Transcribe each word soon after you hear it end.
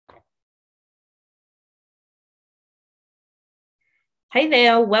Hey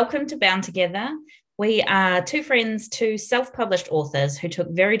there, welcome to Bound Together. We are two friends, two self published authors who took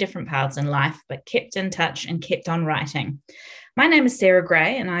very different paths in life but kept in touch and kept on writing. My name is Sarah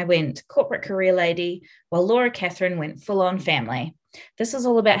Gray, and I went corporate career lady, while Laura Catherine went full on family. This is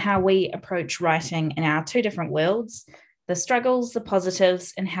all about how we approach writing in our two different worlds, the struggles, the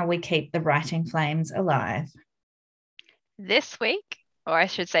positives, and how we keep the writing flames alive. This week, or I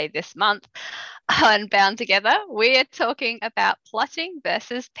should say this month, on Bound Together, we are talking about plotting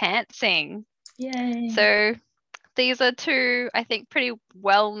versus pantsing. Yay. So these are two, I think, pretty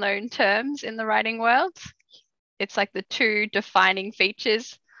well-known terms in the writing world. It's like the two defining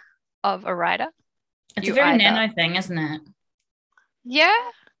features of a writer. It's a You very either, nano thing, isn't it? yeah,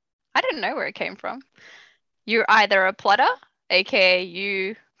 I don't know where it came from. You're either a plotter, aka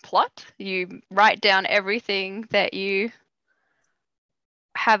you plot, you write down everything that you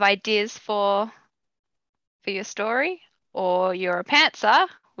have ideas for your story, or you're a pantser,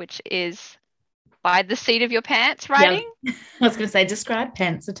 which is by the seat of your pants Yeah, writing. I was going to say, describe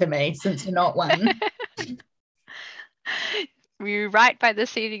Panther to me since you're not one. You write by the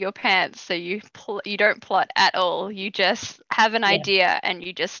seat of your pants, so you don't plot at all. You just have an Yeah. idea and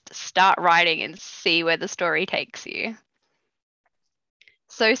you just start writing and see where the story takes you.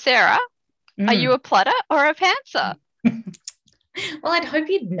 So, Sarah, are you Mm. a plotter or a pantser? Well, I'd hope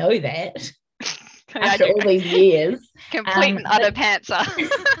you'd know that I after do. all these years. Complete and utter But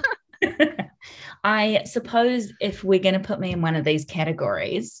pantser. I suppose if we're going to put me in one of these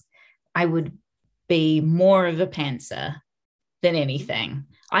categories, I would be more of a pantser than anything.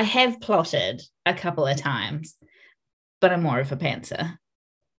 I have plotted a couple of times, but I'm more of a pantser.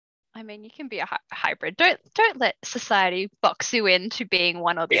 I mean, you can be a hybrid. Don't let society box you into being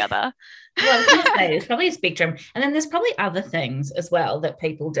one or the other. Well, I was going to say there's probably a spectrum, and then there's probably other things as well that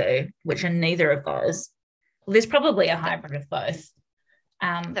people do, which are neither of those. Well, there's probably a That, hybrid of both,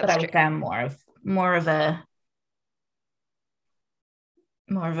 but that's I true. would say I'm more of a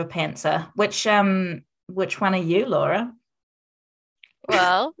more of a pantser. Which one are you, Laura?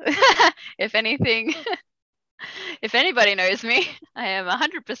 Well, if anything, if anybody knows me, I am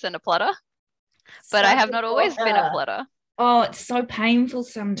 100% a plotter, but I Such have a not always been a plotter. plotter. Oh, it's so painful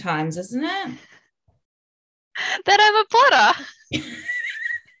sometimes, isn't it? That I'm a plotter.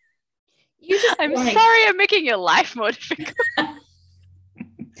 You just I'm like, sorry I'm making your life more difficult.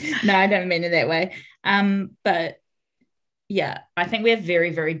 no, I don't mean it that way. But yeah, I think we have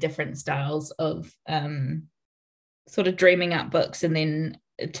very, very different styles of sort of dreaming up books and then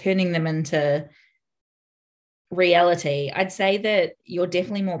turning them into reality. I'd say that you're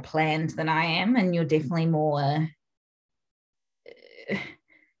definitely more planned than I am, and you're definitely more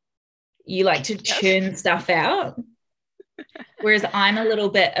you like to Yes. churn stuff out. Whereas I'm a little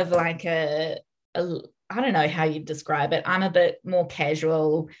bit of like a I don't know how you describe it. I'm a bit more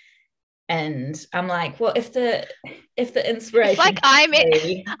casual, and I'm like, well, if the It's like inspiration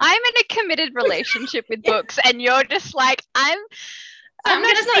me, I'm in a committed relationship with yeah, books and you're just like I'm I'm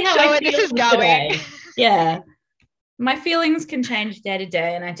gonna just see not how sure I where this feel is going. today. Yeah, my feelings can change day to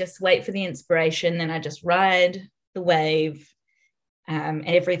day, and I just wait for the inspiration, and I just ride the wave, and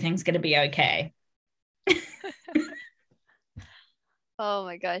everything's gonna be okay. Oh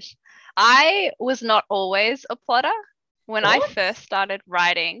my gosh. I was not always a plotter. When I Thoughts? first started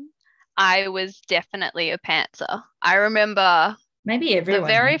writing, I was definitely a pantser. I remember Maybe the everyone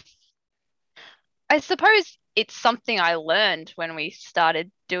very, is. I suppose it's something I learned when we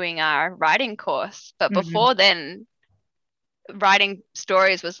started doing our writing course. But Mm-hmm. before then, writing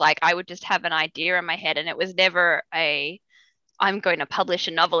stories was like I would just have an idea in my head and it was never I'm going to publish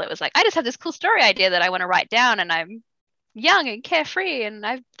a novel. It was like I just have this cool story idea that I want to write down and I'm young and carefree and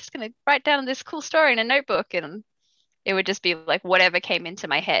I'm just going to write down this cool story in a notebook and it would just be like whatever came into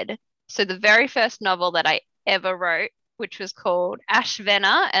my head. So the very first novel that I ever wrote, which was called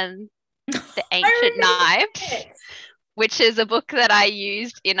Ashvenna and the I Ancient remember Knives, that. which is a book that I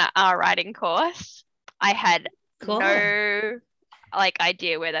used in our writing course. I had Cool. no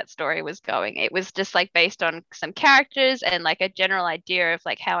idea where that story was going. It was just like based on some characters and like a general idea of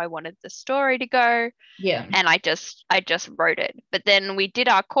like how I wanted the story to go Yeah. and I just wrote it. But then we did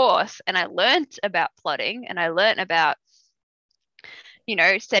our course and I learned about plotting and I learned about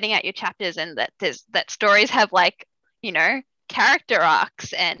setting out your chapters and that stories have character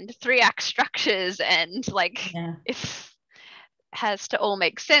arcs and three act structures and like Yeah. it has to all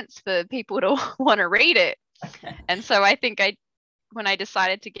make sense for people to want to read it. And so I think I when I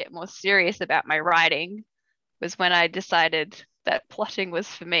decided to get more serious about my writing was when I decided that plotting was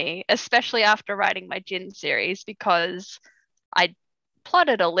for me, especially after writing my gin series because I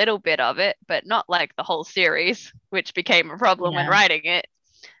plotted a little bit of it, but not like the whole series, which became a problem when Yeah. writing it.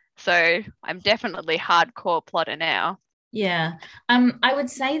 So I'm definitely hardcore plotter now. Yeah. I would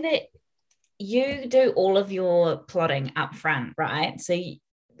say that you do all of your plotting up front, right? So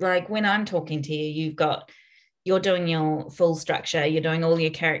like when I'm talking to you, you're doing your full structure, you're doing all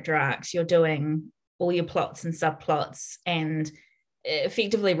your character arcs, you're doing all your plots and subplots, and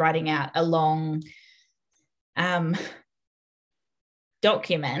effectively writing out a long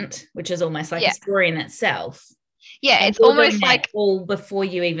document, which is almost like a story in itself. Yeah, And it's you're almost doing that like all before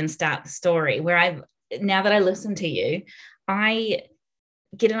you even start the story. Now that I listen to you, I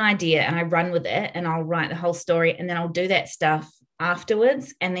get an idea and I run with it and I'll write the whole story, and then I'll do that stuff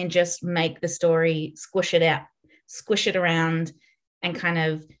afterwards and then just make the story, squish it around, and kind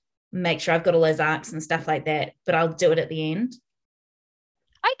of make sure I've got all those arcs and stuff like that. But I'll do it at the end.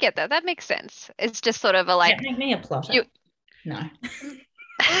 I get that. That makes sense. It's just sort of a like Make me a plotter. you. No.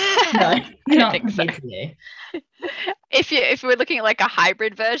 No, I don't not think so. compared to you. If we're looking at like a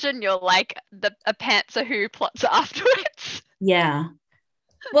hybrid version, you're like a pantser who plots afterwards. Yeah.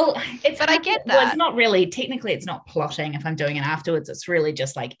 Well, But I get well, it's that. not really, technically it's not plotting if I'm doing it afterwards. It's really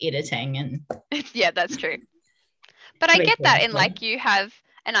just like editing and Yeah, that's true. But I get that in like you have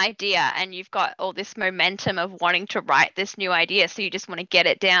an idea and you've got all this momentum of wanting to write this new idea. So you just want to get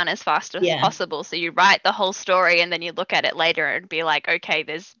it down as fast as possible. So you write the whole story and then you look at it later and be like, okay,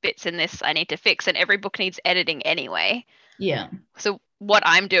 there's bits in this I need to fix. And every book needs editing anyway. Yeah. So what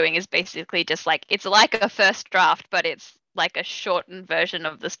I'm doing is basically just like, it's like a first draft, but it's like a shortened version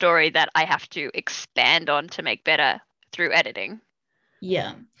of the story that I have to expand on to make better through editing.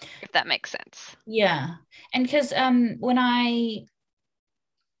 Yeah. If that makes sense. Yeah. And because when I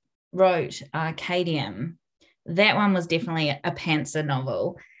wrote Arcadium, that one was definitely a pantser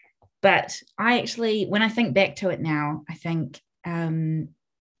novel. But I actually, when I think back to it now, I think I've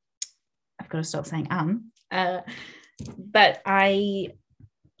got to stop saying but I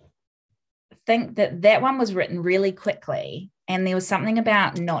think that one was written really quickly, and there was something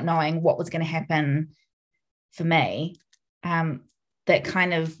about not knowing what was going to happen for me that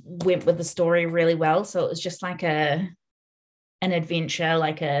kind of went with the story really well. So it was just like an adventure,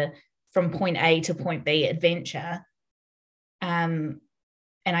 like a from point A to point B adventure. And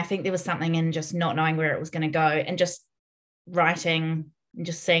I think there was something in just not knowing where it was going to go and just writing and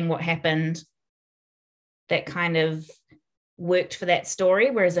just seeing what happened that kind of worked for that story.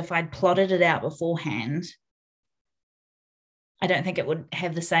 Whereas if I'd plotted it out beforehand, I don't think it would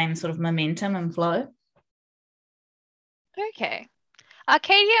have the same sort of momentum and flow. Okay.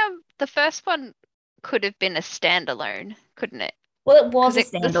 Arcadium, the first one could have been a standalone, couldn't it? Well, it was a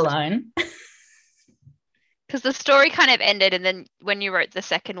standalone. Because the story kind of ended, and then when you wrote the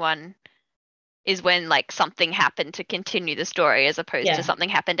second one is when like something happened to continue the story as opposed to something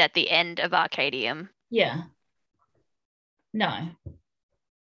happened at the end of Arcadium. Yeah. No.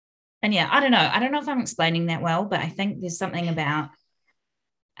 And yeah, I don't know. I don't know if I'm explaining that well, but I think there's something about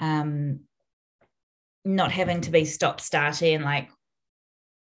not having to be stop-starty and like,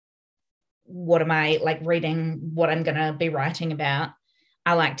 what am I like reading, what I'm going to be writing about.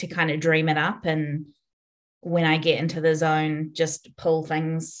 I like to kind of dream it up, and when I get into the zone, just pull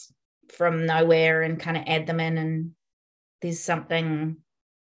things from nowhere and kind of add them in. And there's something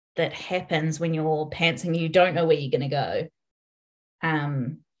that happens when you're pantsing, you don't know where you're going to go.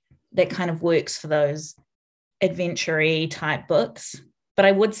 That kind of works for those adventure-y type books. But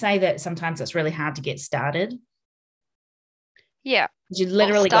I would say that sometimes it's really hard to get started. Yeah. You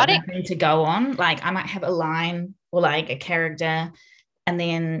literally got nothing to go on. Like I might have a line or like a character, and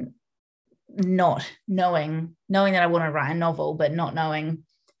then not knowing that I want to write a novel, but not knowing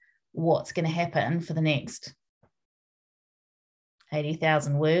what's going to happen for the next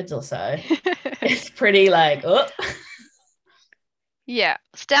 80,000 words or so. It's pretty like, oh. Yeah.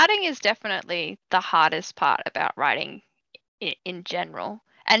 Starting is definitely the hardest part about writing in general.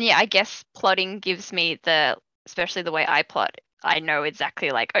 And yeah, I guess plotting gives me especially the way I plot, I know exactly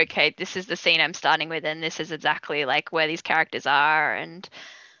like, okay, this is the scene I'm starting with, and this is exactly like where these characters are, and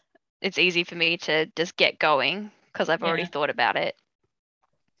it's easy for me to just get going because I've already thought about it.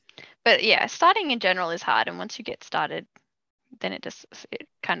 But yeah, starting in general is hard, and once you get started, then it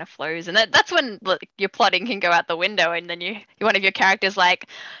kind of flows, and that's when your plotting can go out the window, and then one of your characters like,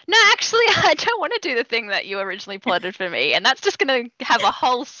 no, actually I don't want to do the thing that you originally plotted for me, and that's just going to have a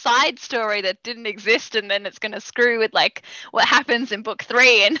whole side story that didn't exist, and then it's going to screw with like what happens in book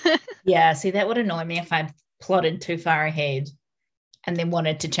 3. And yeah, see, that would annoy me if I plotted too far ahead and then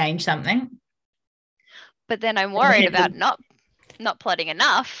wanted to change something. But then I'm worried about not plotting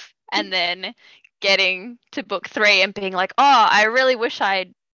enough, and then getting to book 3 and being like, oh, I really wish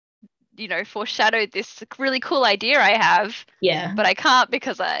I'd, foreshadowed this really cool idea I have, Yeah. but I can't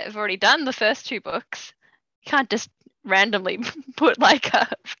because I've already done the first 2 books. You can't just randomly put like a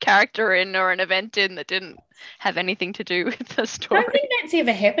character in or an event in that didn't have anything to do with the I don't story. think that's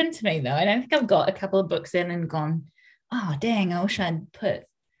ever happened to me though. I don't think I've got a couple of books in and gone, oh dang, I wish I'd put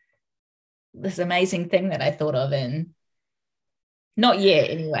this amazing thing that I thought of in. Not yet,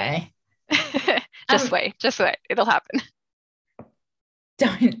 anyway. Just wait, it'll happen.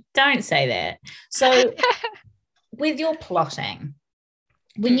 Don't say that. So with your plotting,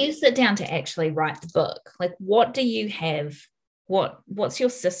 when you sit down to actually write the book, like what do you have? What's your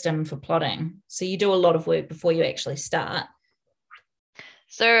system for plotting? So you do a lot of work before you actually start.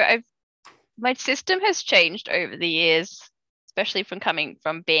 So my system has changed over the years, especially from coming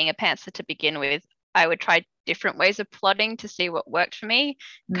from being a pantser to begin with. I would try different ways of plotting to see what worked for me.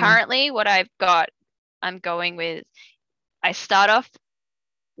 Currently, what I've got, I'm going with, I start off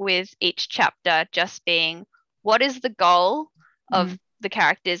with each chapter just being, what is the goal of the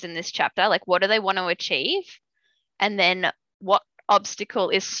characters in this chapter? Like, what do they want to achieve? And then what obstacle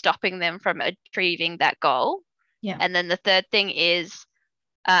is stopping them from achieving that goal? Yeah. And then the third thing is,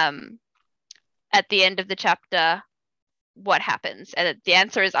 at the end of the chapter, what happens? And the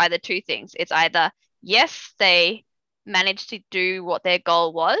answer is either 2 things. It's either, yes, they managed to do what their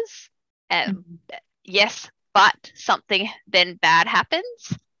goal was, and yes, but something then bad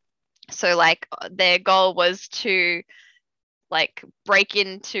happens. So like their goal was to like break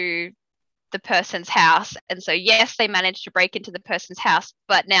into the person's house. And so, yes, they managed to break into the person's house,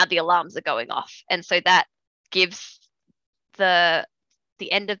 but now the alarms are going off. And so that gives the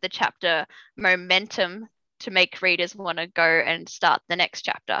end of the chapter momentum to make readers want to go and start the next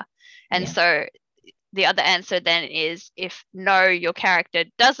chapter. And so the other answer then is, if no, your character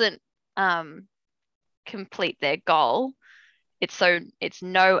doesn't complete their goal, it's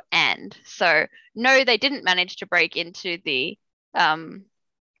no and. So no, they didn't manage to break into the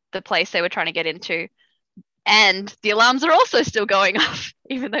place they were trying to get into, and the alarms are also still going off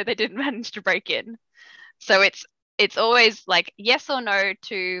even though they didn't manage to break in. So it's always like yes or no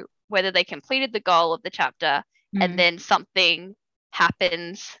to whether they completed the goal of the chapter, and then something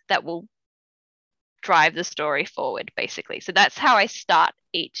happens that will drive the story forward, basically. So that's how I start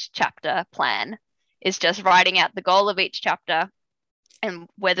each chapter plan, is just writing out the goal of each chapter and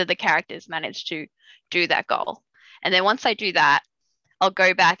whether the characters manage to do that goal. And then once I do that, I'll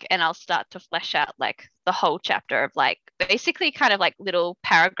go back and I'll start to flesh out like the whole chapter of like basically kind of like little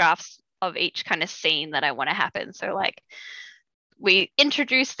paragraphs of each kind of scene that I want to happen. So like we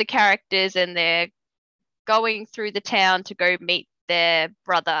introduce the characters and they're going through the town to go meet their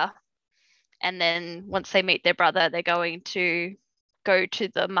brother. And then once they meet their brother, they're going to go to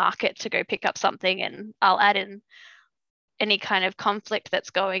the market to go pick up something, and I'll add in any kind of conflict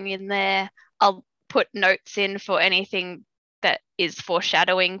that's going in there. I'll put notes in for anything that is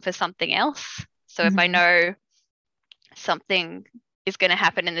foreshadowing for something else. So if I know something is going to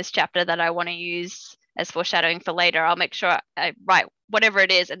happen in this chapter that I want to use as foreshadowing for later, I'll make sure I write whatever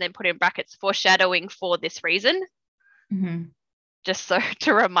it is and then put in brackets foreshadowing for this reason. Just so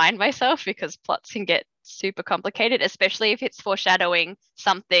to remind myself, because plots can get super complicated, especially if it's foreshadowing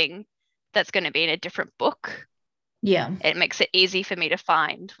something that's going to be in a different book. Yeah. It makes it easy for me to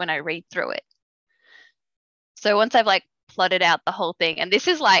find when I read through it. So once I've like plotted out the whole thing, and this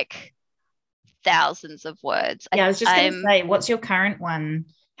is like thousands of words. Yeah, I was just going to say, what's your current one?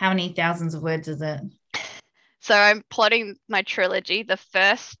 How many thousands of words is it? So I'm plotting my trilogy. The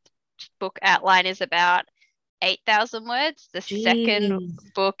first book outline is about 8,000 words. The second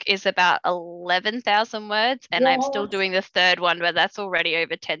book is about 11,000 words. And I'm still doing the third one, but that's already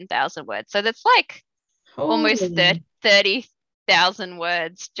over 10,000 words. So that's like almost 30,000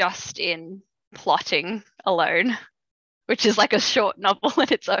 words just in plotting alone, which is like a short novel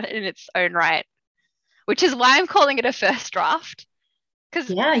in its own right, which is why I'm calling it a first draft. Because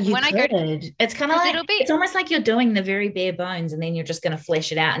it's kind of like, it's almost like you're doing the very bare bones and then you're just going to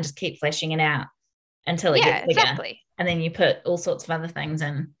flesh it out and just keep fleshing it out until it gets bigger. Exactly. And then you put all sorts of other things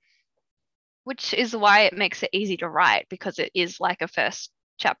in. Which is why it makes it easy to write, because it is like a first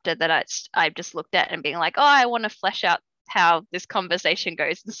chapter that I've just looked at and being like, oh, I want to flesh out how this conversation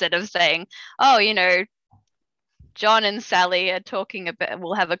goes, instead of saying, oh, John and Sally are talking about,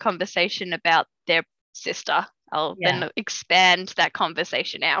 we'll have a conversation about their sister. I'll then expand that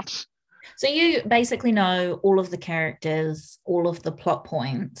conversation out. So you basically know all of the characters, all of the plot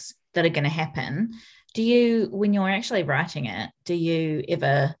points that are going to happen. Do you, when you're actually writing it, do you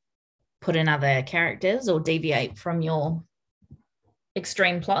ever put in other characters or deviate from your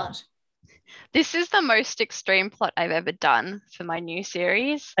extreme plot? This is the most extreme plot I've ever done for my new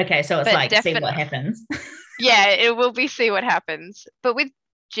series, Okay, so it's but like see what definitely, happens. yeah, it will be see what happens. But with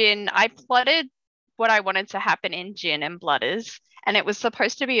Gin, I plotted what I wanted to happen in Gin and Blooders, and it was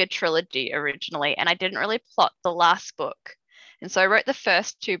supposed to be a trilogy originally, and I didn't really plot the last book. And so I wrote the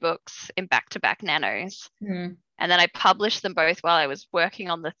first two books in back-to-back nanos. Hmm. And then I published them both while I was working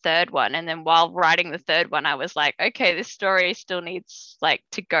on the third one. And then while writing the third one, I was like, okay, this story still needs like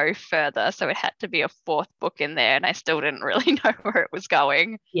to go further. So it had to be a fourth book in there. And I still didn't really know where it was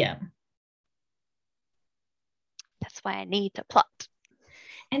going. Yeah. That's why I need to plot.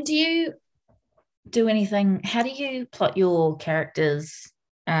 And do you do anything? How do you plot your characters'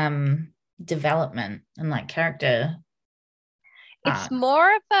 development and like character It's arcs?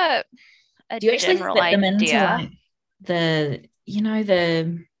 more of a Do you actually general fit them into idea. like the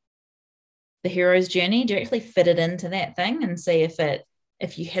the hero's journey? Do you actually fit it into that thing and see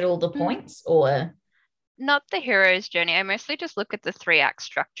if you hit all the Mm, points or Not the hero's journey. I mostly just look at the three-act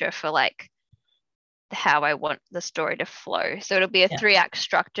structure for like how I want the story to flow. So it'll be a yeah, three-act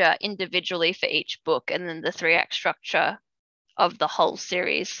structure individually for each book, and then the three-act structure of the whole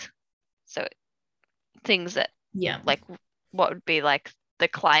series. So things that yeah, like what would be like the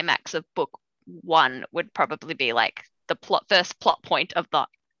climax of book one would probably be like the first plot point of the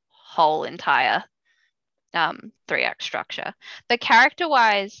whole entire three-act structure. But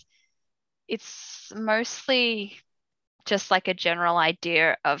character-wise, it's mostly just like a general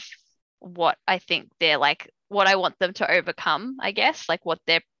idea of what I think they're like, what I want them to overcome, I guess, like what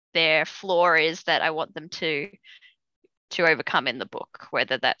their flaw is that I want them to overcome in the book,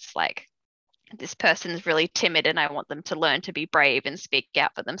 whether that's like this person's really timid and I want them to learn to be brave and speak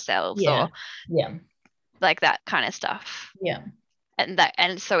out for themselves yeah, or yeah, like that kind of stuff. yeah,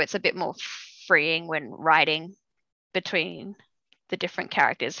 And so it's a bit more freeing when writing between the different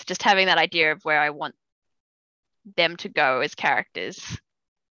characters, just having that idea of where I want them to go as characters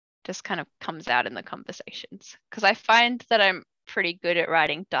just kind of comes out in the conversations. Because I find that I'm pretty good at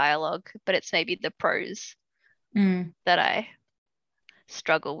writing dialogue, but it's maybe the prose mm, that I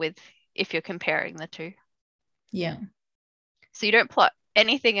struggle with if you're comparing the two. yeah. So you don't plot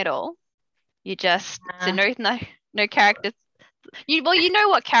anything at all. You just so Uh, no characters. You know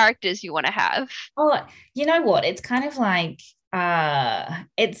what characters you want to have. oh, you know what? It's kind of like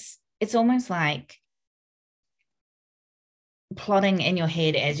it's almost like plotting in your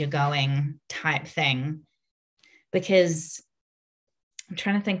head as you're going type thing because I'm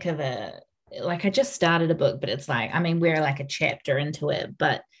trying to think of I just started a book, but it's like, I mean, we're like a chapter into it,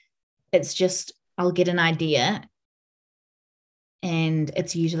 but it's just, I'll get an idea and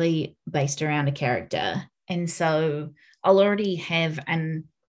it's usually based around a character. And so I'll already have an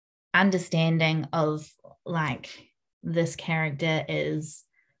understanding of like this character is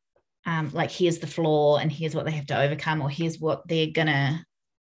like here's the flaw and here's what they have to overcome or here's what kind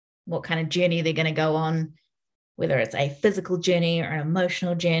of journey they're gonna go on, whether it's a physical journey or an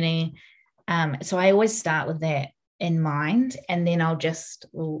emotional journey. So I always start with that in mind, and then I'll just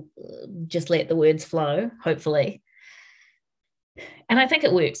let the words flow, hopefully. And I think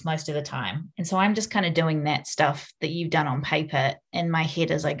it works most of the time. And so I'm just kind of doing that stuff that you've done on paper in my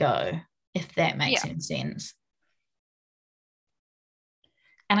head as I go, if that makes Yeah. any sense.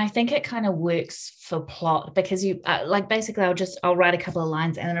 And I think it kind of works for plot because you like basically I'll write a couple of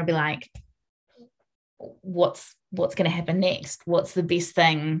lines and then I'll be like, what's going to happen next? What's the best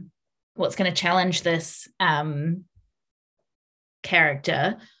thing? What's going to challenge this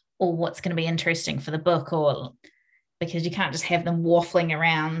character, or what's going to be interesting for the book? Or because you can't just have them waffling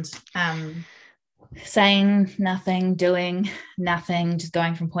around, saying nothing, doing nothing, just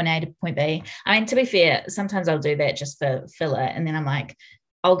going from point A to point B. I mean, to be fair, sometimes I'll do that just for filler, and then I'm like,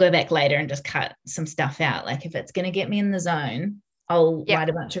 I'll go back later and just cut some stuff out. Like if it's going to get me in the zone, I'll Yeah. write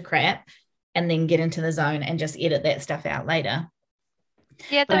a bunch of crap and then get into the zone and just edit that stuff out later.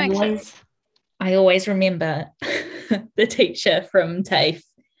 Yeah, that But makes sense. I always remember the teacher from TAFE.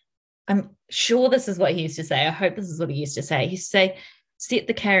 I'm sure this is what he used to say. I hope this is what he used to say. He used to say, set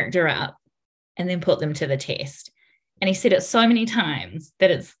the character up and then put them to the test. And he said it so many times that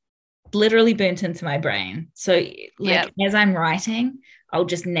it's literally burnt into my brain. So, Yeah. like, as I'm writing, I'll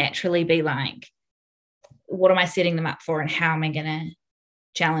just naturally be like, what am I setting them up for and how am I going to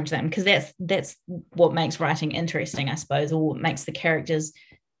challenge them? Because that's what makes writing interesting, I suppose, or what makes the characters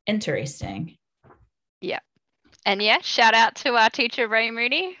interesting. Yeah. And yeah, shout out to our teacher Ray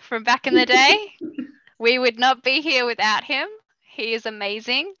Mooney from back in the day. We would not be here without him. He is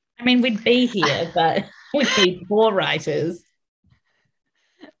amazing. I mean, we'd be here, but we'd be poor writers.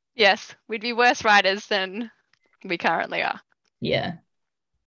 Yes, we'd be worse writers than we currently are. Yeah.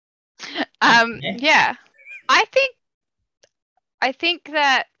 Okay. Yeah. I think I think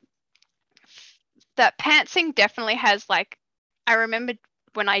that pantsing definitely has like, I remember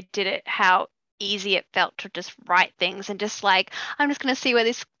when I did it how easy it felt to just write things and just like, I'm just going to see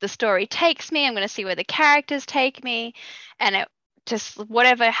where the story takes me. I'm going to see where the characters take me, and it just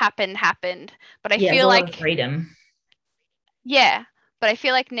whatever happened. But I Yeah, it's a feel lot of like, freedom. yeah, but I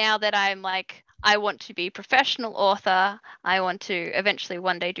feel like now that I'm like, I want to be a professional author, I want to eventually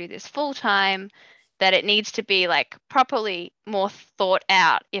one day do this full time, that it needs to be like properly more thought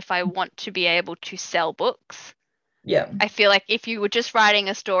out if I want to be able to sell books. Yeah. I feel like if you were just writing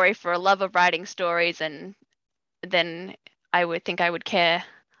a story for a love of writing stories, and then I would think I would care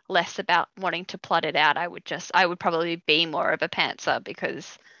less about wanting to plot it out. I would probably be more of a pantser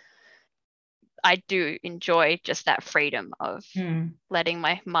because I do enjoy just that freedom of Mm. letting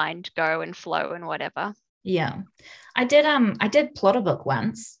my mind go and flow and whatever. Yeah. I did plot a book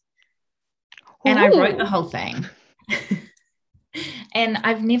once and I wrote the Ooh. whole thing. And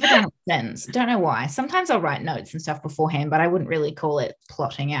I've never done it since. Don't know why. Sometimes I'll write notes and stuff beforehand, but I wouldn't really call it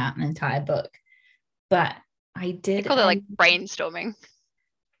plotting out an entire book. But I I did call it like brainstorming.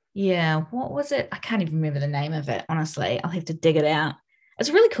 yeah, what was it? I can't even remember the name of it, honestly. I'll have to dig it out. It's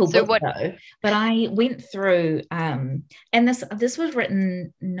a really cool So book what? though. But I went through and this was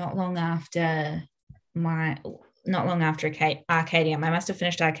written my not long after Arcadium. I must have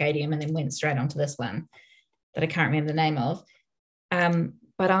finished Arcadium and then went straight onto this one that I can't remember the name of.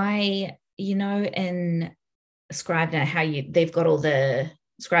 But in Scrivener, they've got all the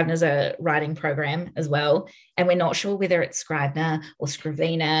Scrivener's a writing program as well, and we're not sure whether it's Scrivener or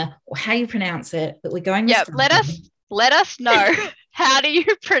Scrivener or how you pronounce it, but we're going with Yeah, let us know. How do you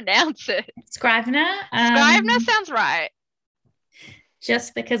pronounce it? Scrivener. Scrivener sounds right.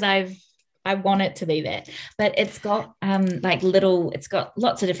 Just because I want it to be that. But it's got it's got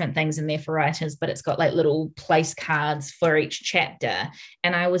lots of different things in there for writers, but it's got like little place cards for each chapter.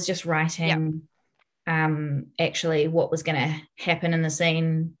 And I was just Yep. writing actually what was gonna happen in the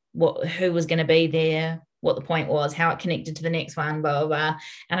scene, who was gonna be there, what the point was, how it connected to the next one, blah blah blah.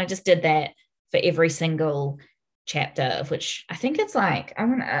 And I just did that for every single chapter, of which I think it's like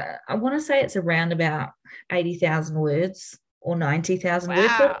I want to say it's around about 80,000 words or 90,000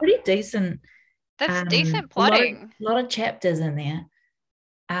 words. So Wow. pretty decent. That's decent A plotting. lot of chapters in there.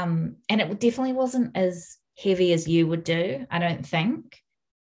 And it definitely wasn't as heavy as you would do, I don't think.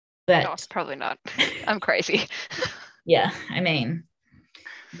 No, But probably not. I'm crazy. yeah, I mean,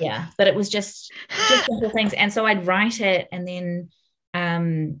 yeah, but it was just simple things. And so I'd write it and then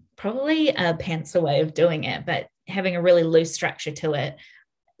probably a pantser way of doing it, but having a really loose structure to it.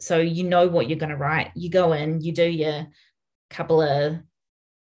 So you know what you're going to write. You go in, you do your couple of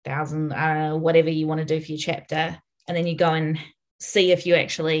thousand, I don't know, whatever you want to do for your chapter, and then you go and see if you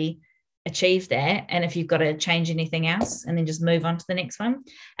actually achieve that and if you've got to change anything else, and then just move on to the next one.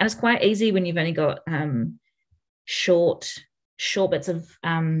 And it's quite easy when you've only got short bits of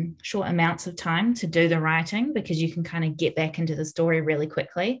short amounts of time to do the writing, because you can kind of get back into the story really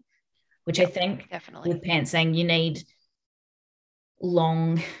quickly, which I Yep, think definitely. with pantsing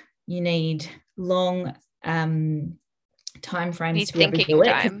long you need long time frames Need to be able to thinking do it,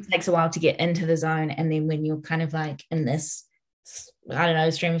 because time. it takes a while to get into the zone. And then when you're kind of like in this, I don't know,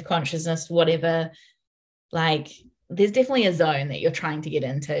 stream of consciousness, whatever, like there's definitely a zone that you're trying to get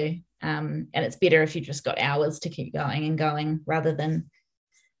into. And it's better if you just got hours to keep going and going rather than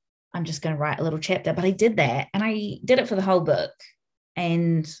I'm just going to write a little chapter. But I did that and I did it for the whole book.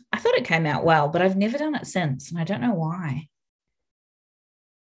 And I thought it came out well, but I've never done it since. And I don't know why.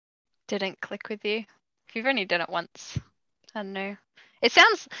 Didn't click with you. If you've only done it once, I don't know. It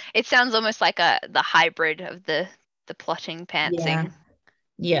sounds almost like the hybrid of the plotting Yeah. pantsing.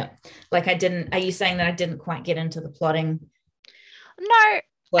 Yeah. Like I didn't, are you saying that I didn't quite get into the No, I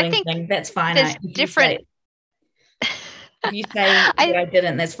plotting think thing? That's fine. there's different. If you say that I I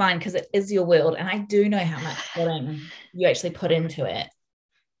didn't, that's fine because it is your world. And I do know how much plotting you actually put into it.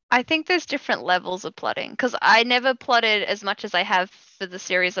 I think there's different levels of plotting because I never plotted as much as I have for the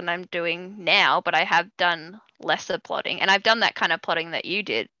series that I'm doing now, but I have done lesser plotting. And I've done that kind of plotting that you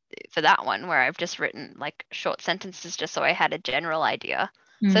did for that one, where I've just written like short sentences just so I had a general idea.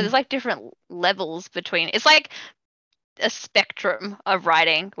 So Mm. there's like different levels between. It's like a spectrum of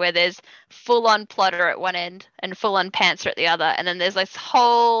writing where there's full on plotter at one end and full on pantser at the other. And then there's this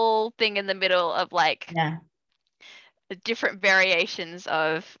whole thing in the middle of like Yeah. different variations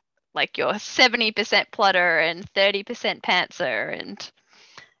of like your 70% plotter and 30% pantser. And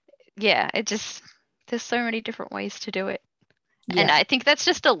yeah, it just, there's so many different ways to do it. And Yeah. I think that's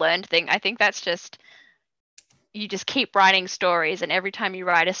just a learned thing. I think that's just you just keep writing stories, and every time you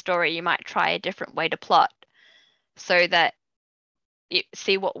write a story, you might try a different way to plot so that you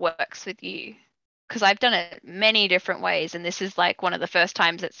see what works with you. Because I've done it many different ways, and this is like one of the first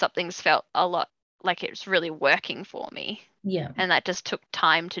times that something's felt a lot like it's really working for me. Yeah. And that just took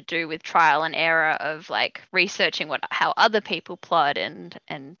time to do with trial and error of like researching how other people plot and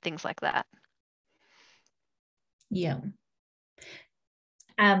things like that. Yeah.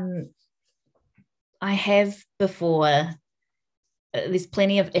 I have before, there's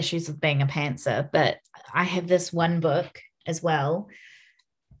plenty of issues with being a pantser, but I have this one book as well.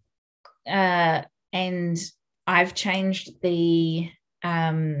 And I've changed the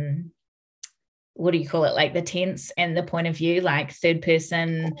what do you call it, like the tense and the point of view, like third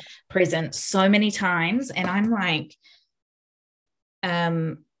person present, so many times, and I'm like,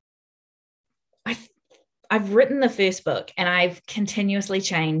 I've written the first book and I've continuously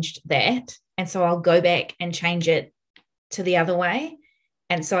changed that, and so I'll go back and change it to the other way.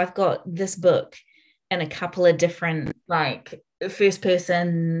 And so I've got this book in a couple of different, like, first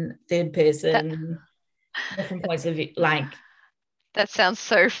person, third person, different points of view, like that sounds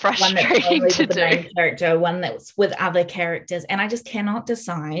so one that's frustrating only to with the do. main character, one that's with other characters, and I just cannot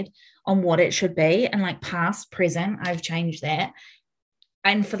decide on what it should be. And like past, present, I've changed that,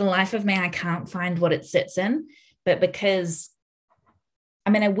 and for the life of me, I can't find what it sits in. But because, I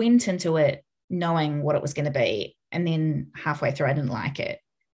mean, I went into it knowing what it was going to be, and then halfway through, I didn't like it.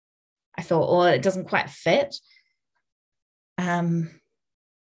 I thought, oh, it doesn't quite fit. But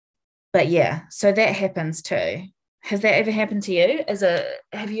yeah, so that happens too. Has that ever happened to you?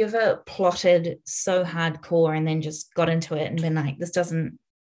 Have you ever plotted so hardcore and then just got into it and been like, this doesn't,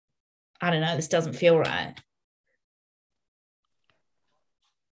 I don't know, this doesn't feel right?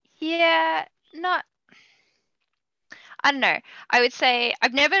 Yeah, not, I don't know. I would say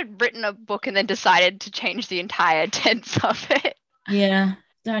I've never written a book and then decided to change the entire tense of it. Yeah,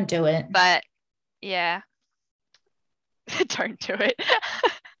 don't do it. But yeah, don't do it.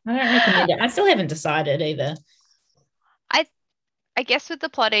 I don't recommend it. I still haven't decided either. I guess with the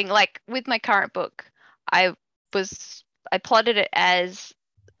plotting, like with my current book, I I plotted it as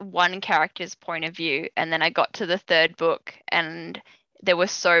one character's point of view, and then I got to the third book and there were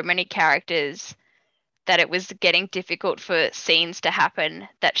so many characters that it was getting difficult for scenes to happen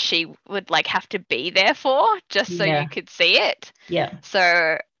that she would like have to be there for just so Yeah. you could see it. Yeah.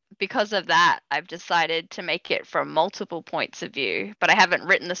 So because of that, I've decided to make it from multiple points of view, but I haven't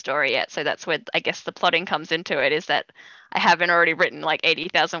written the story yet. So that's where I guess the plotting comes into it, is that I haven't already written like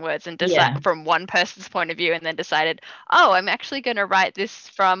 80,000 words and Yeah. decide from one person's point of view and then decided, oh, I'm actually going to write this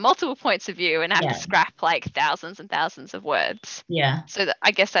from multiple points of view and have Yeah. to scrap like thousands and thousands of words. Yeah. So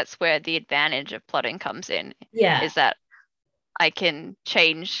I guess that's where the advantage of plotting comes in, Yeah. is that I can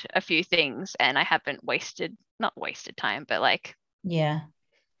change a few things and I haven't not wasted time, but like, Yeah.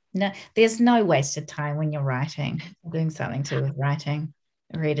 No, there's no wasted time when you're writing, doing something to do with writing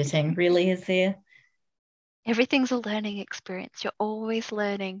or editing, really, is there? everything's a learning experience. You're always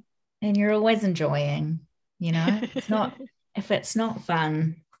learning. And you're always enjoying, you know? It's not, if it's not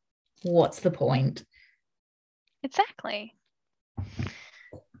fun, what's the point? Exactly.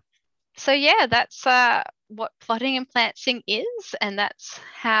 So yeah, that's what plotting and plantsing is, and that's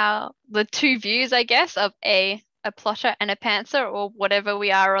how the two views, I guess, of a plotter and a pantser, or whatever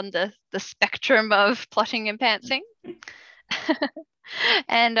we are on the spectrum of plotting and pantsing.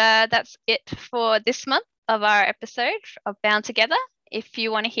 And that's it for this month of our episode of Bound Together. If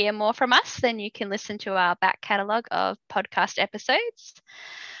you want to hear more from us, then you can listen to our back catalogue of podcast episodes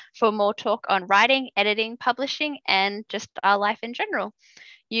for more talk on writing, editing, publishing, and just our life in general.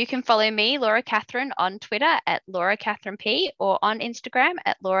 You can follow me, Laura Catherine, on Twitter at Laura Catherine P, or on Instagram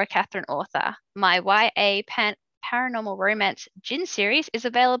at Laura Catherine Author. My YA paranormal romance Gin series is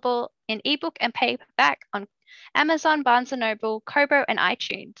available in ebook and paperback on Amazon, Barnes & Noble, Kobo, and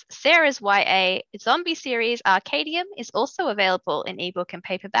iTunes. Sarah's YA zombie series Arcadium is also available in ebook and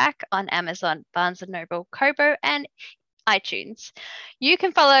paperback on Amazon, Barnes & Noble, Kobo, and iTunes. You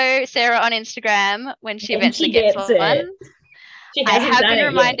can follow Sarah on Instagram when she And eventually she gets gets it. one. She I hasn't have done been it yet.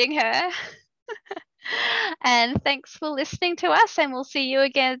 reminding her. And thanks for listening to us, and we'll see you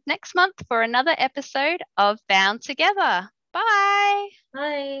again next month for another episode of Bound Together. Bye.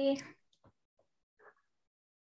 Bye.